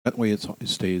That way it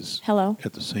stays Hello?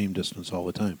 at the same distance all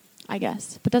the time. I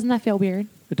guess. But doesn't that feel weird?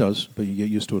 It does, but you get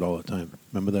used to it all the time.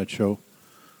 Remember that show?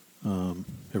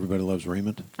 Everybody Loves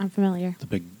Raymond? I'm familiar.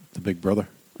 The big brother?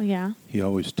 Yeah. He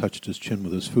always touched his chin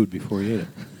with his food before he ate it.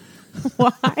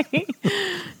 Why?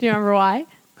 Do you remember why?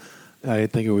 I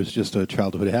think it was just a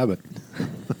childhood habit.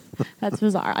 That's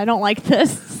bizarre. I don't like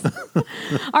this.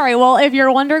 All right. Well, if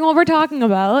you're wondering what we're talking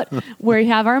about, we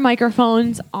have our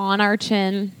microphones on our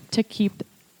chin to keep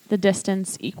the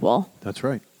distance equal. That's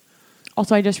right.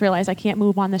 Also, I just realized I can't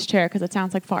move on this chair because it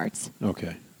sounds like farts.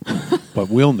 Okay. But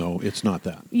we'll know it's not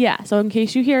that. Yeah. So in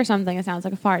case you hear something, it sounds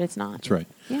like a fart. It's not. That's right.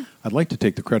 Yeah. I'd like to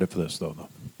take the credit for this, though.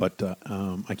 But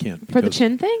I can't. For the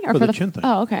chin thing? Or for the chin thing.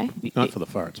 Oh, okay. Not for the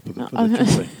farts, but for the chin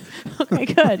thing. Okay,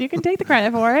 good. You can take the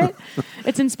credit for it.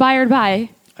 It's inspired by.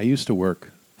 I used to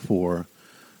work for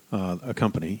a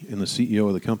company, and the CEO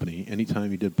of the company, anytime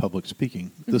he did public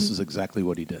speaking, this is exactly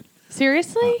what he did.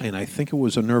 Seriously? And I think it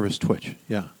was a nervous twitch.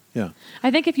 Yeah.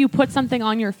 I think if you put something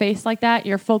on your face like that,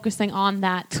 you're focusing on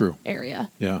that area.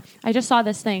 Yeah. I just saw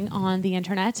this thing on the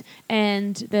internet,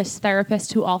 and this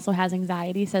therapist who also has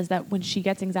anxiety says that when she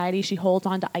gets anxiety, she holds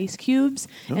onto ice cubes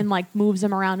and like moves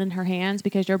them around in her hands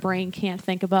because your brain can't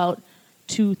think about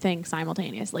two things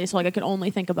simultaneously. So like I could only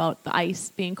think about the ice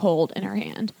being cold in her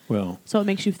hand. Well. So it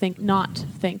makes you not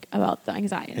think about the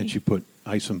anxiety. And she put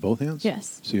ice in both hands?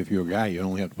 Yes. See, if you're a guy, you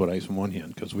only have to put ice in one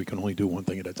hand because we can only do one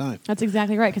thing at a time. That's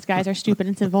exactly right, because guys are stupid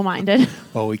and simple-minded.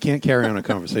 Well, we can't carry on a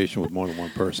conversation with more than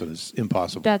one person. It's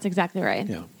impossible. That's exactly right.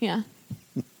 Yeah.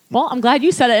 Well, I'm glad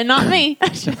you said it and not me.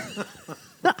 It's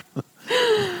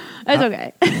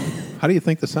okay. How do you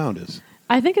think the sound is?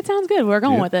 I think it sounds good. We're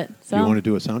going with it. So. Do you want to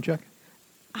do a sound check?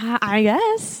 I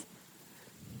guess.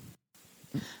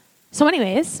 So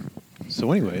anyways,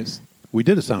 we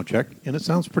did a sound check, and it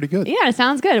sounds pretty good. Yeah, it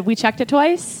sounds good. We checked it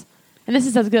twice, and this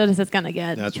is as good as it's going to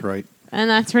get. That's right. And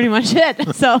that's pretty much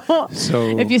it. So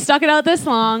if you stuck it out this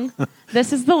long,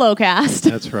 this is the low cast.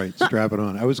 That's right. Strap it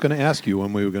on. I was going to ask you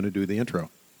when we were going to do the intro.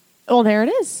 Well, there it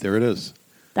is. There it is.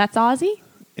 That's Ozzie.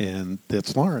 And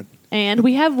that's Lauren. And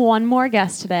we have one more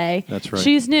guest today. That's right.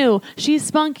 She's new. She's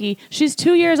spunky. She's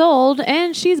 2 years old,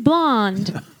 and she's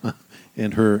blonde.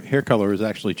 And her hair color is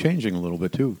actually changing a little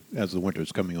bit, too, as the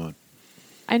winter's coming on.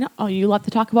 I know. Oh, you love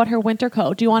to talk about her winter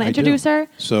coat. Do you want to introduce her?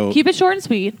 So keep it short and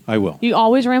sweet. I will. You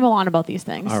always ramble on about these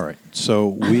things. All right. So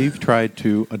we've tried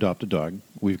to adopt a dog.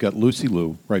 We've got Lucy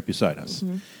Lou right beside us.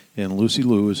 Mm-hmm. And Lucy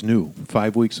Lou is new,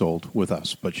 5 weeks old with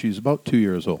us, but she's about 2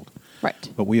 years old. Right.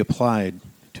 But we applied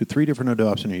to 3 different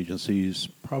adoption agencies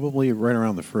probably right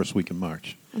around the first week in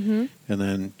March. Mm-hmm. And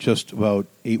then just about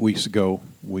 8 weeks ago,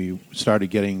 we started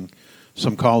getting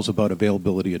some calls about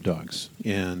availability of dogs.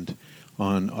 And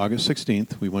on August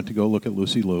 16th, we went to go look at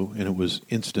Lucy Lou, and it was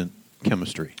instant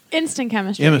chemistry. Instant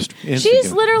chemistry.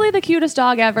 She's literally the cutest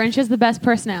dog ever, and she has the best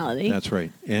personality. That's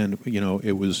right. And,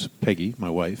 it was Peggy, my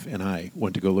wife, and I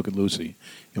went to go look at Lucy,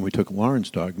 and we took Lauren's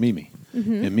dog, Mimi.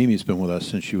 Mm-hmm. And Mimi's been with us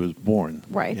since she was born.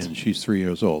 Right. And she's 3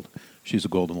 years old. She's a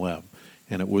golden lab.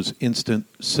 And it was instant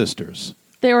sisters.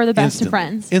 They were the best of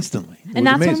friends. Instantly. And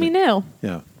that's when we knew.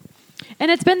 Yeah.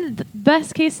 And it's been the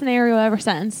best case scenario ever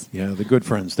since. Yeah, they're good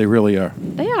friends. They really are.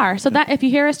 They are. So that if you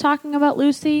hear us talking about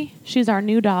Lucy, she's our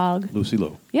new dog. Lucy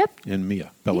Lou. Yep. And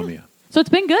Bella Mia. So it's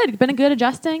been good. It's been a good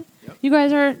adjusting. Yep. You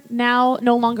guys are now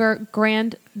no longer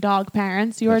grand dog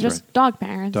parents. You are just dog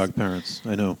parents. Dog parents.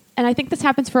 I know. And I think this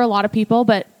happens for a lot of people,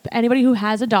 but anybody who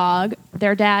has a dog,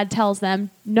 their dad tells them,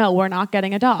 no, we're not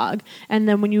getting a dog. And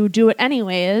then when you do it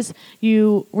anyways,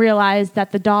 you realize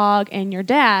that the dog and your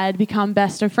dad become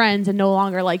best of friends and no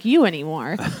longer like you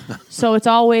anymore. So that's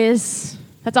always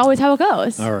how it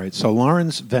goes. All right. So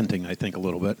Lauren's venting, I think, a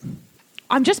little bit.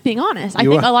 I'm just being honest. I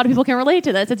think a lot of people can relate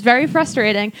to this. It's very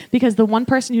frustrating because the one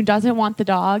person who doesn't want the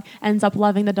dog ends up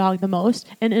loving the dog the most.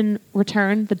 And in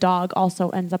return, the dog also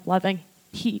ends up loving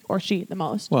he or she the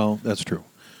most. Well, that's true.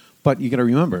 But you got to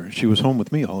remember, she was home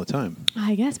with me all the time.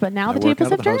 I guess, but now the tables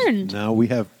have turned. Now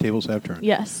tables have turned.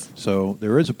 Yes. So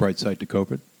there is a bright side to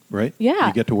COVID, right? Yeah.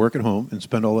 You get to work at home and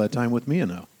spend all that time with Mia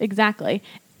now. Exactly.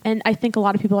 And I think a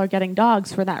lot of people are getting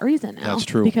dogs for that reason now. That's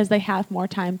true. Because they have more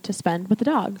time to spend with the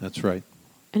dog. That's right.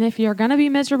 And if you're going to be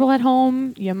miserable at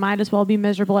home, you might as well be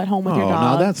miserable at home with your dog.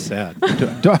 Oh, no, that's sad.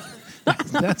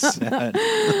 That's sad.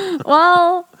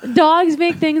 Well, dogs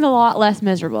make things a lot less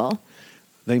miserable.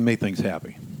 They make things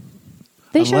happy.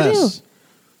 They sure do.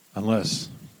 Unless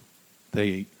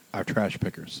they are trash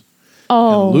pickers.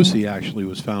 Oh. And Lucy actually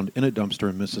was found in a dumpster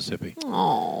in Mississippi.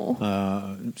 Oh.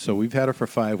 So we've had her for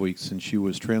 5 weeks, and she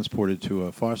was transported to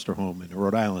a foster home in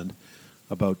Rhode Island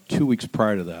about 2 weeks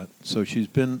prior to that. So she's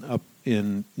been up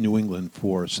in New England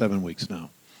for 7 weeks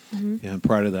now. And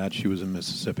prior to that, she was in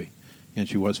Mississippi. And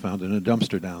she was found in a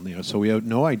dumpster down there. So we have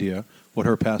no idea what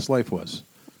her past life was.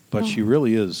 But she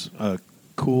really is a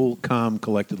cool, calm,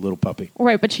 collected little puppy.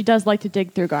 Right, but she does like to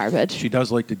dig through garbage. She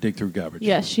does like to dig through garbage.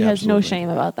 Yes, she has no shame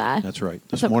about that. That's right.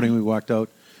 This morning we walked out,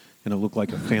 and it looked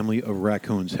like a family of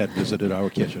raccoons had visited our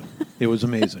kitchen. It was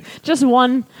amazing. Just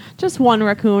one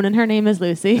raccoon, and her name is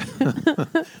Lucy.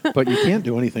 But you can't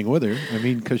do anything with her. I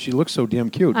mean, because she looks so damn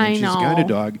cute. I And she's know. the kind of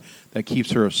dog that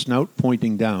keeps her snout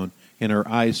pointing down and her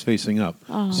eyes facing up.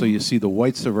 So you see the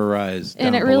whites of her eyes down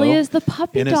And it really below. is the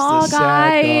puppy And it's dog the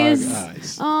sad eyes. dog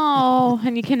eyes. Oh,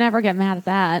 and you can never get mad at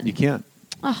that. You can't.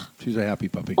 Oh. She's a happy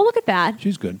puppy. Well, look at that.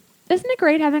 She's good. Isn't it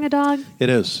great having a dog? It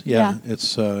is. Yeah. Yeah.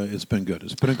 It's been good.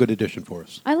 It's been a good addition for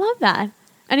us. I love that.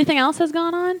 Anything else has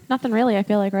gone on? Nothing really, I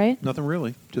feel like, right? Nothing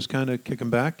really. Just kind of kicking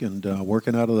back and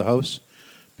working out of the house,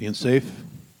 being safe,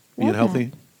 being Love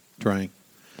healthy, trying.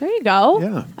 There you go.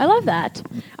 Yeah. I love that.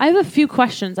 I have a few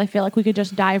questions. I feel like we could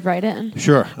just dive right in.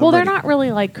 Sure. Well, I'm they're ready. not really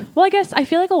I guess I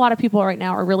feel like a lot of people right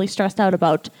now are really stressed out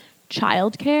about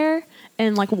childcare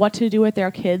and like what to do with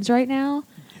their kids right now.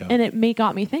 Yeah. And it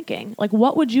got me thinking, like,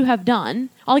 what would you have done?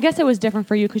 Well, I guess it was different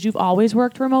for you because you've always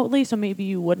worked remotely, so maybe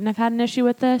you wouldn't have had an issue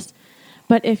with this.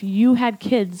 But if you had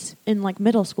kids in like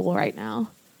middle school right now,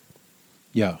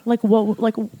 Yeah. what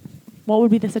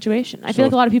would be the situation? I feel So-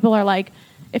 like a lot of people are like,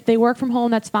 if they work from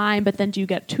home, that's fine. But then do you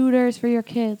get tutors for your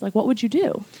kids? Like, what would you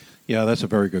do? Yeah, that's a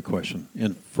very good question.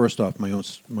 And first off, my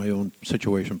own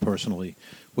situation personally,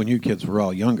 when you kids were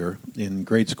all younger, in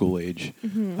grade school age,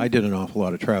 I did an awful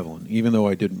lot of traveling. Even though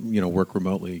I didn't, work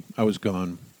remotely, I was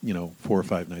gone, 4 or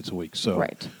 5 nights a week. So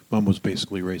Right. Mom was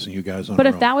basically raising you guys on But her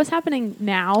if own. that was happening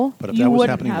now, But if you that was wouldn't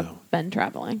happening have now. been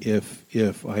traveling.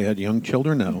 If I had young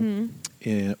children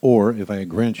now, or if I had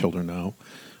grandchildren now,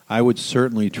 I would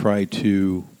certainly try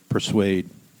to persuade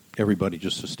everybody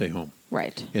just to stay home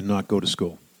Right. and not go to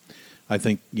school. I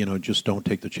think just don't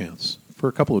take the chance for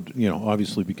a couple of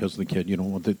obviously because of the kid. You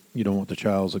don't want the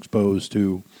child exposed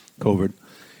to COVID,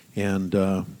 and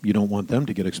you don't want them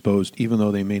to get exposed, even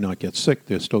though they may not get sick.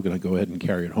 They're still going to go ahead and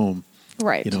carry it home,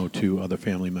 Right. to other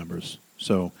family members.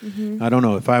 So I don't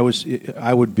know if I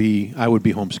would be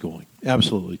homeschooling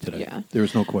absolutely today. Yeah.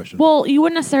 There's no question. Well, you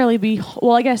wouldn't necessarily be.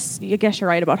 Well, I guess you're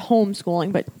right about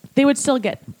homeschooling, but they would still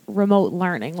get remote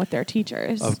learning with their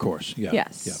teachers. Of course, yeah.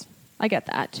 Yes. Yeah. I get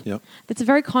that. Yep. That's a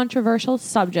very controversial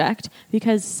subject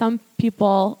because some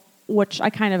people, which I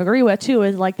kind of agree with too,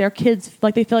 is like their kids,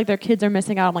 like they feel like their kids are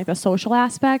missing out on like the social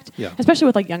aspect, Yeah. especially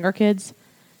with like younger kids.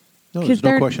 No, 'Cause there's no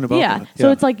they're- question about that.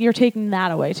 So it's like you're taking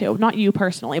that away too. Not you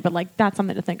personally, but like that's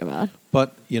something to think about.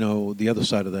 But the other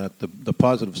side of that, the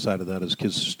positive side of that is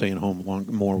kids staying home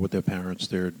more with their parents.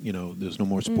 There's no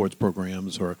more sports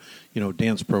programs or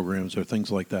dance programs or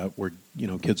things like that where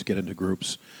kids get into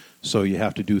groups. So you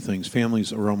have to do things.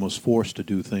 Families are almost forced to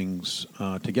do things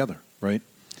together, right?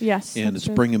 Yes. And that's it's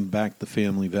true. bringing back the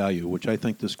family value, which I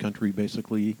think this country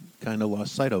basically kind of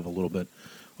lost sight of a little bit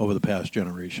over the past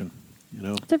generation.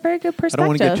 It's a very good I perspective. don't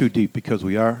want to get too deep because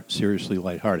we are seriously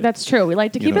lighthearted. That's true. We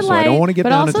like to keep it so light, I don't want to get but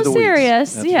down also into the weeds.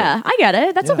 serious. That's Yeah, right. I get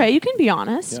it. That's Yeah. okay. You can be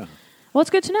honest. Yeah. Well, it's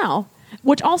good to know.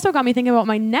 Which also got me thinking about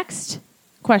my next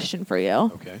question for you.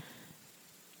 Okay.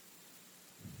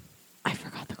 I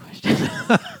forgot the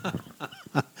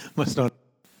question. Must not.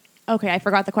 Okay, I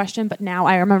forgot the question, but now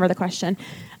I remember the question.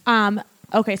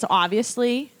 Okay, so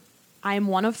obviously, I'm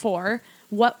one of 4.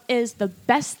 What is the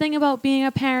best thing about being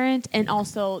a parent and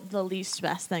also the least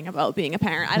best thing about being a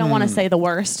parent? I don't want to say the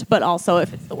worst, but also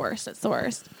if it's the worst, it's the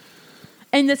worst.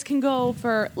 And this can go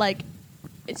for like,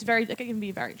 it can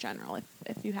be very general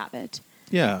if you have it.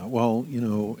 Yeah, well,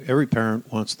 every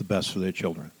parent wants the best for their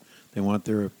children. They want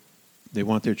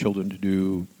their children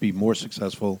to be more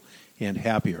successful and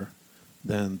happier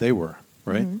than they were,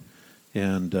 right?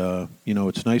 And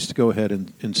it's nice to go ahead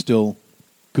and instill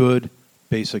good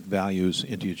basic values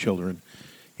into your children,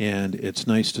 and it's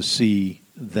nice to see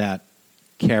that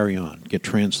carry on, get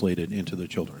translated into the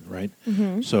children, right?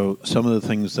 So some of the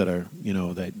things that are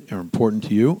that are important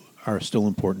to you are still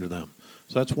important to them.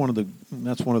 So that's one of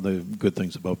the good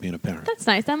things about being a parent. That's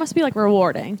nice. That must be like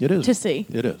rewarding. It is to see.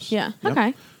 It is. Yeah. Yep.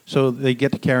 Okay. So they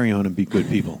get to carry on and be good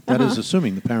people. That is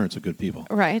assuming the parents are good people.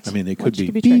 Right. I mean, they could Which be,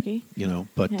 could be beep, tricky.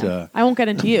 but Yeah. I won't get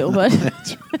into you, but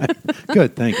that's right.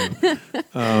 Good, thank you.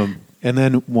 And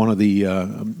then one of the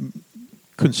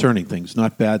concerning things,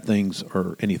 not bad things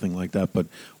or anything like that, but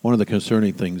one of the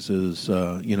concerning things is,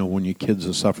 when your kids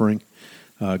are suffering,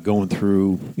 going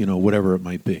through, whatever it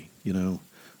might be,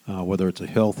 whether it's a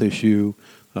health issue,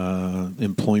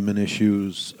 employment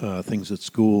issues, things at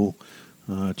school,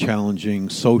 challenging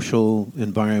social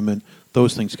environment,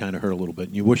 those things kind of hurt a little bit.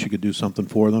 And you wish you could do something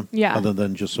for them Yeah. other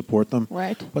than just support them.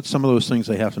 Right. But some of those things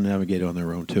they have to navigate on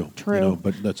their own too. True. You know,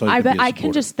 but that's all you I can bet be a I can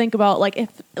supporter. just think about like if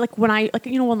like when I like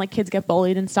when like kids get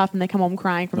bullied and stuff and they come home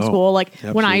crying from Oh, school, like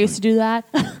when I absolutely. used to do that.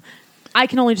 I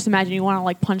can only just imagine you want to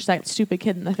like punch that stupid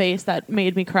kid in the face that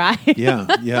made me cry. Yeah.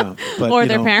 But, or you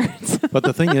their know, parents. But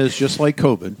the thing is, just like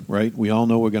COVID, right? We all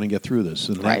know we're going to get through this.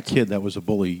 And that Right. kid that was a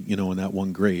bully, you know, in that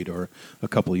one grade or a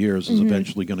couple of years is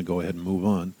eventually going to go ahead and move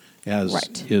on, as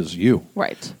Right. is you.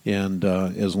 Right. And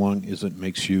as long as it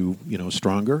makes you, you know,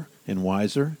 stronger and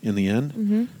wiser in the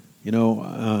end, you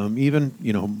know, even,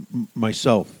 you know,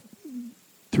 myself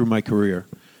through my career,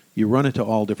 you run into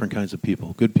all different kinds of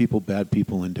people, good people, bad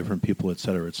people, indifferent people, et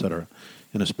cetera, et cetera.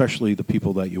 And especially the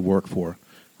people that you work for,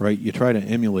 right? You try to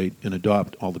emulate and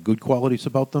adopt all the good qualities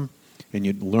about them, and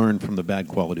you learn from the bad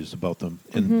qualities about them.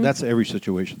 And that's every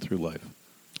situation through life.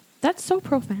 That's so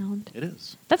profound. It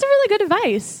is. That's a really good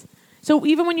advice. So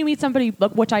even when you meet somebody,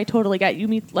 which I totally get, you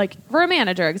meet like for a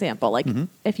manager example, like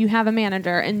if you have a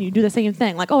manager and you do the same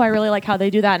thing, like, oh, I really like how they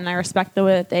do that and I respect the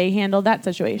way that they handled that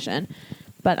situation.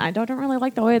 But I don't really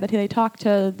like the way that they talk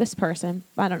to this person.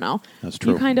 I don't know. That's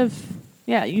true. You kind of,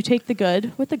 you take the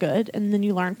good with the good and then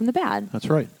you learn from the bad That's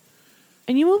right.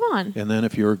 and you move on. And then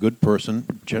if you're a good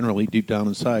person, generally deep down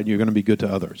inside, you're going to be good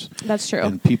to others. That's true.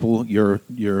 And people, your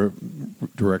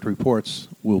direct reports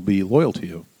will be loyal to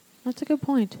you. That's a good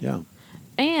point. Yeah.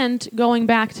 And going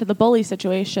back to the bully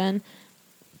situation,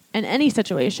 in any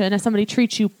situation, if somebody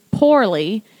treats you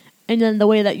poorly, and then the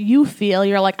way that you feel,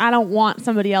 you're like, I don't want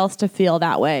somebody else to feel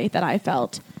that way that I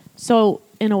felt. So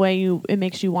in a way, it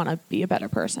makes you want to be a better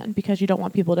person because you don't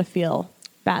want people to feel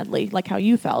badly like how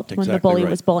you felt when the Exactly bully right.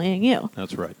 was bullying you.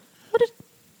 That's right.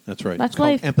 That's right. That's It's called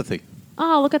life. empathy.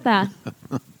 Oh, look at that.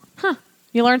 Huh.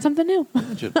 You learned something new.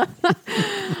 Imagine.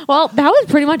 Well, that was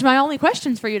pretty much my only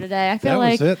questions for you today. I feel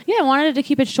That was like, it? yeah, I wanted to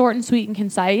keep it short and sweet and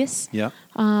concise. Yeah.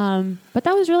 But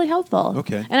that was really helpful.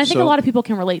 Okay. And I think a So- lot of people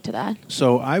can relate to that.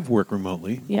 So I've worked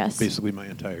remotely, Yes. basically my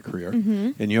entire career,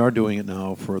 and you are doing it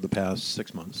now for the past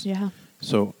 6 months. Yeah.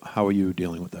 So how are you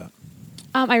dealing with that?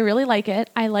 I really like it.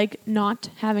 I like not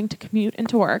having to commute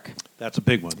into work. That's a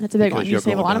big one. That's a big because one. You you're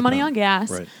save a going lot of money downtown. on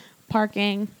gas, Right.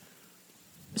 parking,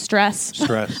 stress,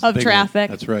 Stress. of big one. traffic.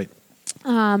 That's right.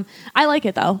 I like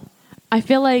it though. I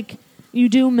feel like you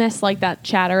do miss like that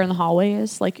chatter in the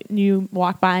hallways. Like you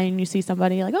walk by and you see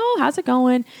somebody like, "Oh, how's it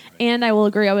going?" And I will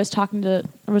agree. I was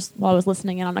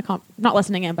listening in on not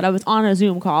listening in, but I was on a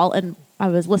Zoom call and I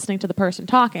was listening to the person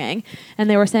talking, and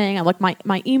they were saying like my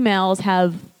emails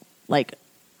have like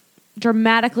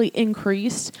dramatically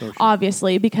increased, Oh, sure.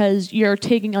 obviously, because you're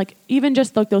taking like even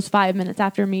just like those 5 minutes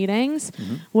after meetings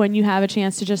when you have a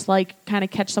chance to just like kind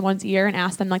of catch someone's ear and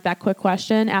ask them like that quick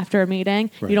question after a meeting.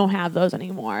 Right. You don't have those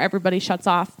anymore. Everybody shuts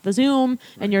off the Zoom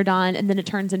and you're done, and then it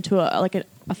turns into a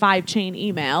 5-chain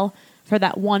email for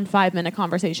that 1 5-minute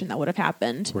conversation that would have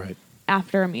happened Right.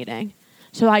 after a meeting.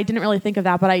 So I didn't really think of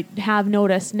that, but I have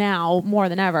noticed now more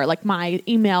than ever, like my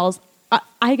emails,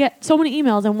 I get so many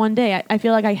emails in one day. I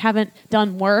feel like I haven't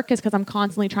done work is because I'm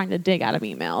constantly trying to dig out of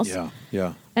emails. Yeah.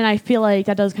 Yeah. And I feel like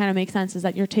that does kind of make sense, is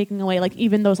that you're taking away like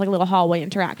even those like little hallway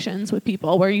interactions with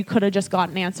people where you could have just got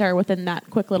an answer within that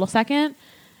quick little second,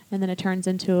 and then it turns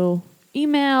into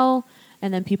email,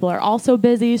 and then people are also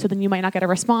busy, so then you might not get a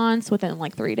response within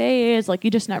like 3 days. Like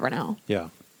you just never know. Yeah.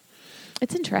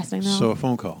 It's interesting though. So a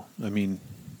phone call. I mean,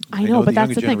 I know, but the that's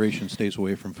younger the thing. generation stays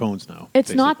away from phones now.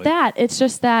 It's not basically. that. It's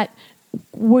just that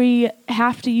we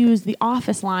have to use the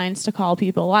office lines to call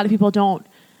people. A lot of people don't,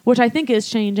 which I think is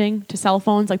changing to cell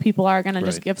phones. Like people are going to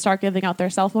just Right. start giving out their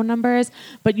cell phone numbers.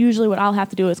 But usually what I'll have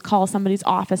to do is call somebody's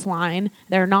office line.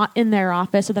 They're not in their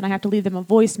office, so then I have to leave them a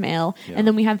voicemail. Yeah. And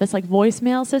then we have this like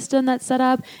voicemail system that's set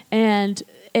up, and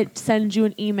it sends you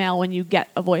an email when you get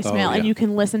a voicemail, Oh, yeah. and you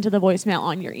can listen to the voicemail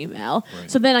on your email.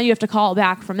 Right. So then you have to call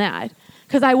back from that.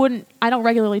 Because I don't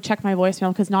regularly check my voicemail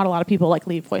because not a lot of people like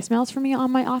leave voicemails for me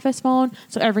on my office phone.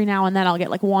 So every now and then I'll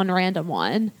get like one random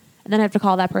one, and then I have to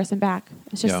call that person back.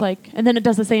 It's just Yeah. like, and then it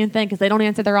does the same thing because they don't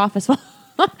answer their office phone.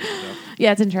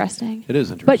 Yeah, it's interesting. It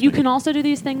is interesting. But you can also do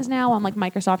these things now on like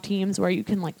Microsoft Teams where you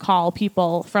can like call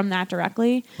people from that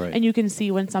directly, Right. and you can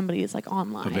see when somebody is like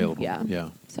online. Available. Yeah. Yeah.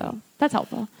 So that's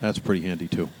helpful. That's pretty handy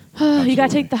too. You got to Absolutely.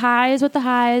 take the highs with the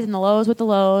highs and the lows with the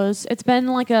lows. It's been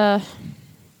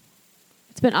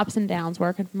ups and downs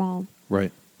working from home.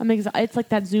 Right. It's like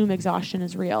that Zoom exhaustion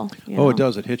is real. you Oh, know? it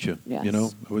does. It hits you. Yes. You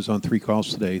know, I was on 3 calls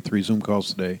today, 3 Zoom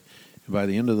calls today. And by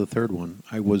the end of the third one,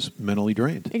 I was mentally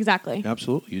drained. Exactly.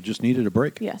 Absolutely. You just needed a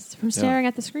break. Yes, from staring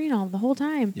at the screen the whole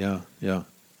time. Yeah. Yeah.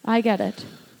 I get it.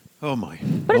 Oh my!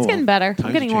 But it's getting better. Times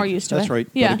I'm getting are more changing. used to That's it. right.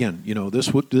 Yeah. But again,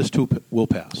 this too will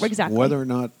pass. Exactly. Whether or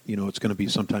not it's going to be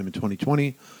sometime in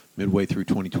 2020, midway through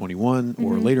 2021,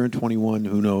 or Mm-hmm. later in 21,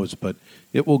 who knows? But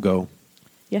it will go,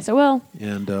 Yes, it will.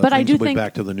 and But I things do will be think-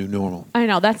 back to the new normal. I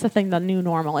know that's the thing, the new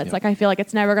normal. It's Yeah. like I feel like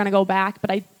it's never going to go back, but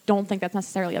I don't think that's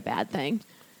necessarily a bad thing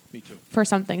Me too. for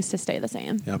some things to stay the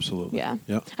same. Absolutely. Yeah.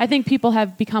 Yeah. I think people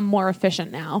have become more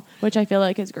efficient now, which I feel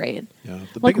like is great. Yeah,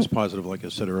 the Like- biggest positive, like I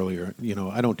said earlier,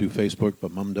 I don't do Facebook,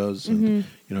 but Mom does, and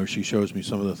she shows me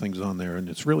some of the things on there, and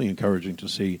it's really encouraging to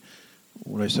see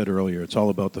what I said earlier. It's all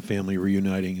about the family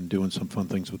reuniting and doing some fun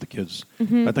things with the kids.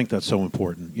 I think that's so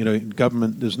important.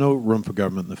 Government, there's no room for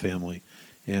government in the family,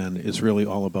 and it's really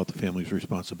all about the family's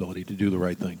responsibility to do the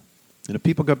right thing. And if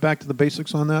people got back to the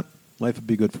basics on that, life would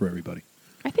be good for everybody.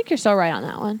 I think you're so right on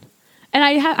that one. And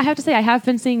I have to say, I have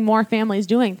been seeing more families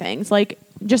doing things, like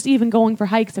just even going for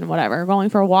hikes and whatever, going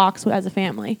for walks as a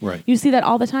family. Right. You see that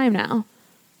all the time now.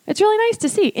 It's really nice to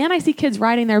see. And I see kids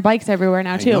riding their bikes everywhere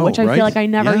now, I too, know, which I right? feel like I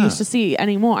never Yeah. used to see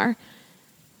anymore.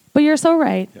 But you're so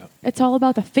right. Yeah. It's all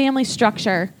about the family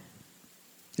structure.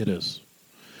 It is.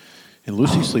 And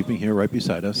Lucy's sleeping here right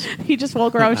beside us. He just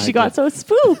woke her up. I She got did. so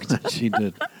spooked. She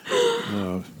did. But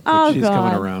Oh, she's God.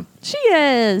 coming around. She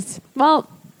is. Well,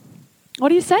 what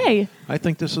do you say? I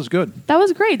think this is good. That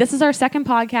was great. This is our second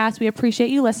podcast. We appreciate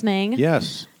you listening.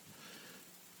 Yes.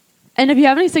 And if you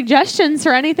have any suggestions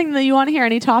or anything that you want to hear,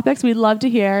 any topics, we'd love to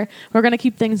hear. We're going to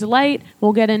keep things light.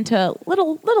 We'll get into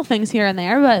little things here and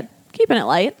there, but keeping it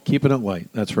light. Keeping it light.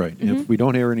 That's right. If we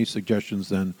don't hear any suggestions,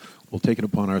 then we'll take it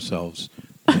upon ourselves.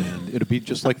 And it'll be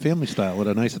just like family style at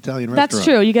a nice Italian restaurant. That's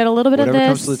true. You get a little bit Whatever of this.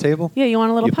 comes to the table, Yeah, you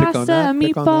want a little you pick on pasta, that, a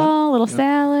pick on meatball, that. a little Yeah.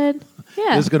 salad. Yeah.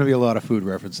 There's going to be a lot of food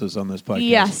references on this podcast.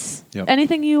 Yes. Yep.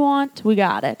 Anything you want, we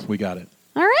got it. We got it.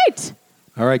 All right.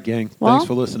 All right, gang. Well- Thanks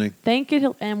for listening. Thank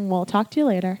you, and we'll talk to you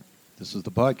later. This is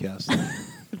the podcast.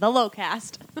 The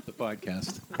Lowcast. The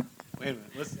podcast. Wait a minute.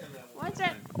 Listen. What's it?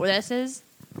 This is,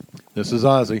 This is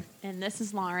Ozzie, and this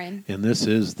is Lauren. and this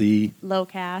is the...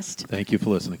 Lowcast. Thank you for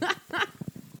listening.